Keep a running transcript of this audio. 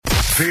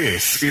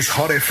This is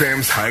Hot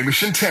FM's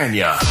Hamish and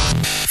Tanya,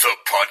 the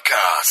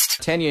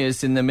podcast. Tanya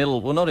is in the middle.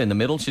 Well, not in the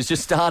middle. She's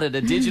just started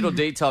a digital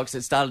detox.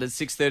 It started at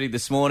 6:30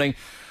 this morning.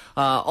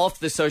 Off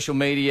the social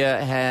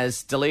media,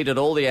 has deleted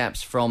all the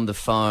apps from the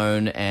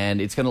phone,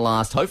 and it's going to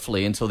last,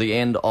 hopefully, until the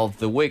end of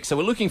the week. So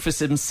we're looking for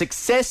some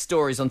success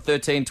stories on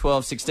 13,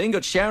 12, 16.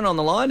 Got Sharon on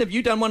the line. Have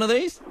you done one of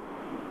these?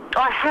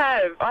 I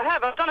have.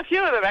 I've done a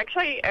few of them,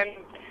 actually, and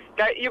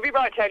you'll be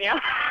right,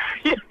 Tanya.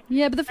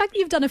 Yeah, but the fact that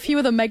you've done a few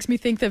of them makes me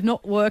think they've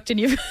not worked and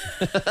you've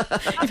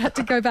you've had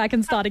to go back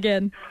and start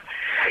again.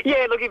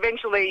 Yeah, look,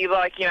 eventually,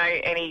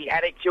 any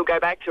addict, you'll go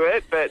back to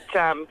it, but...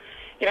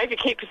 if you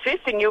keep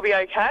persisting, you'll be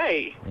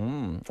okay.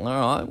 All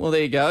right. Well,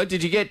 there you go.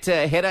 Did you get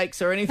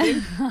headaches or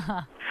anything?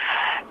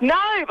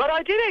 No, but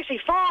I did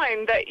actually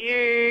find that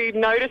you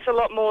notice a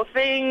lot more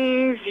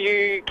things.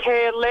 You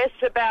care less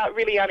about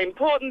really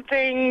unimportant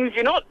things.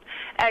 You're not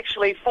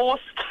actually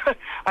forced.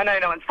 I know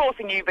no one's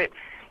forcing you, but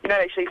you're not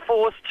actually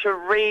forced to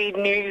read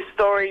news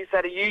stories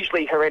that are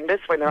usually horrendous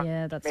when they're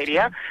on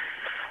media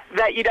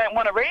that you don't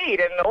want to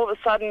read, and all of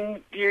a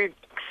sudden you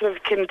sort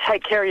of can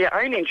take care of your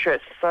own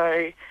interests.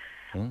 So...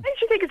 I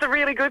actually think it's a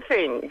really good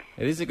thing.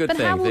 It is a good But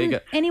thing. how There you will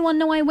go. anyone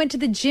know I went to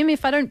the gym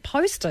if I don't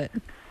post it?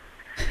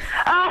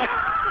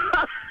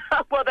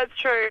 Well, that's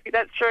true.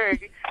 That's true.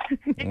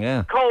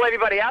 Yeah. Call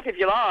anybody up if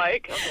you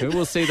like. Who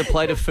will see the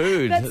plate of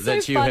food That's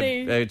that so you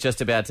funny. are just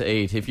about to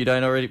eat if you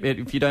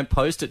don't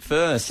post it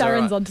first?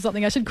 Sharon's All right. onto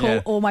something. I should call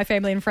all my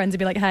family and friends and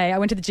be like, hey, I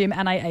went to the gym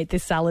and I ate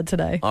this salad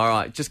today. All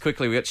right, just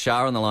quickly, we got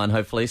Shah on the line,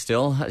 hopefully,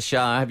 still.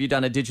 Shah, have you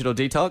done a digital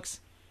detox?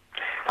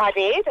 I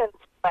did,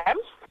 and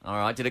All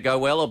right, did it go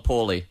well or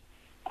poorly?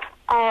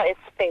 it's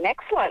been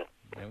excellent.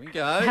 There we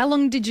go. How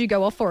long did you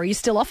go off for? Are you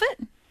still off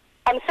it?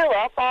 I'm still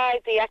off. I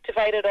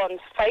deactivated on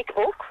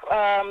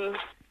Facebook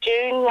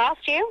June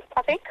last year,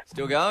 I think.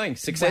 Still going.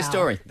 Success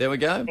story. There we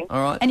go.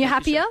 All right. And you're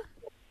happier?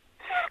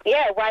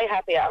 Yeah, way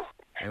happier.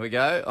 There we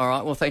go. All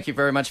right. Well, thank you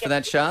very much for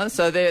that, Shah.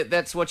 So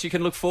that's what you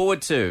can look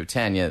forward to,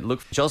 Tanya.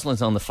 Look,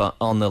 Jocelyn's on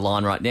the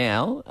line right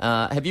now.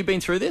 Have you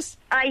been through this?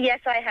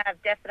 Yes, I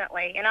have,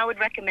 definitely, and I would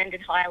recommend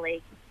it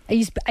highly.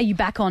 Are you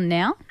back on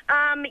now?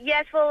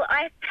 Yes, well,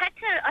 I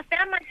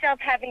found myself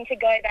having to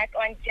go back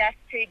on just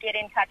to get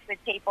in touch with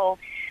people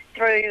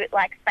through,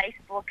 like,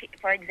 Facebook,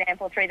 for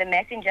example, through the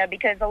Messenger,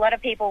 because a lot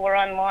of people were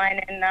online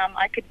and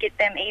I could get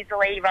them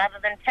easily rather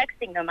than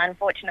texting them,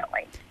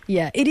 unfortunately.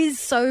 Yeah, it is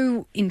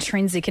so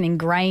intrinsic and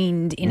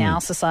ingrained in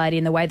our society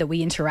in the way that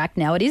we interact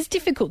now. It is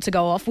difficult to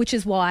go off, which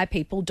is why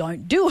people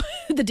don't do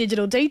the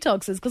digital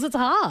detoxes, because it's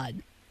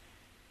hard.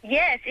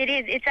 Yes, it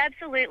is. It's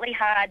absolutely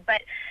hard,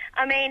 but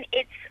I mean,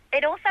 it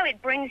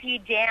brings you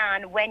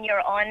down when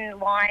you're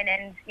online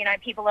and,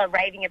 people are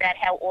raving about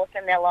how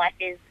awesome their life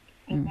is.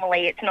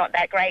 Normally it's not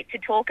that great to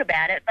talk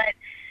about it, but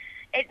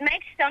it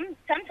makes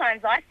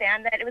sometimes I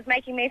found that it was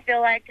making me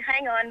feel like,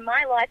 hang on,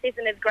 my life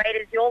isn't as great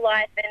as your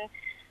life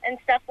and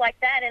stuff like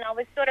that, and I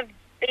was sort of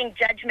being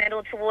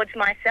judgmental towards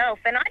myself,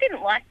 and I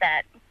didn't like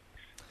that.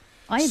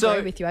 I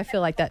agree with you. I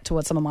feel like that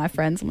towards some of my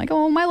friends. I'm like,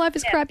 oh, my life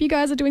is crap. You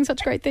guys are doing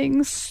such great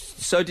things.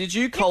 So did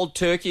you cold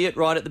turkey it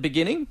right at the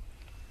beginning?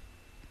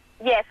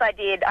 Yes, I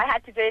did. I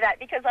had to do that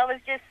because I was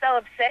just so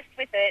obsessed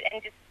with it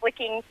and just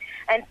flicking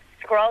and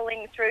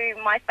scrolling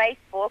through my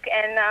Facebook.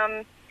 And,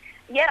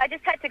 I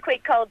just had to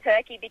quit cold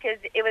turkey because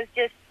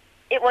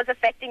it was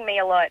affecting me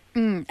a lot.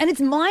 And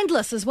it's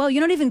mindless as well.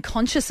 You're not even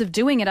conscious of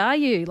doing it, are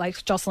you?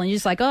 Like, Jocelyn, you're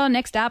just like, oh,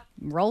 next app,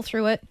 roll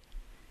through it.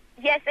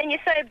 Yes, and you're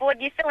so bored,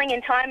 you're filling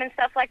in time and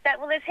stuff like that.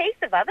 Well, there's heaps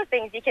of other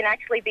things you can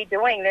actually be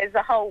doing. There's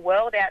a whole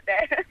world out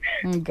there.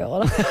 Oh,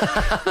 God.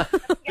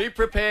 Be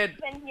prepared.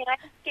 And,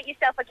 get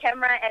yourself a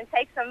camera and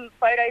take some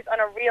photos on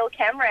a real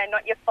camera and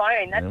not your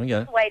phone. That's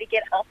the way to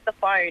get off the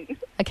phone.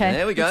 Okay.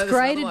 There we go. That's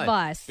great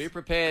advice. Be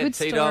prepared, Good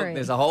T-Dog. story.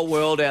 There's a whole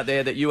world out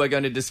there that you are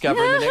going to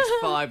discover in the next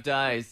 5 days.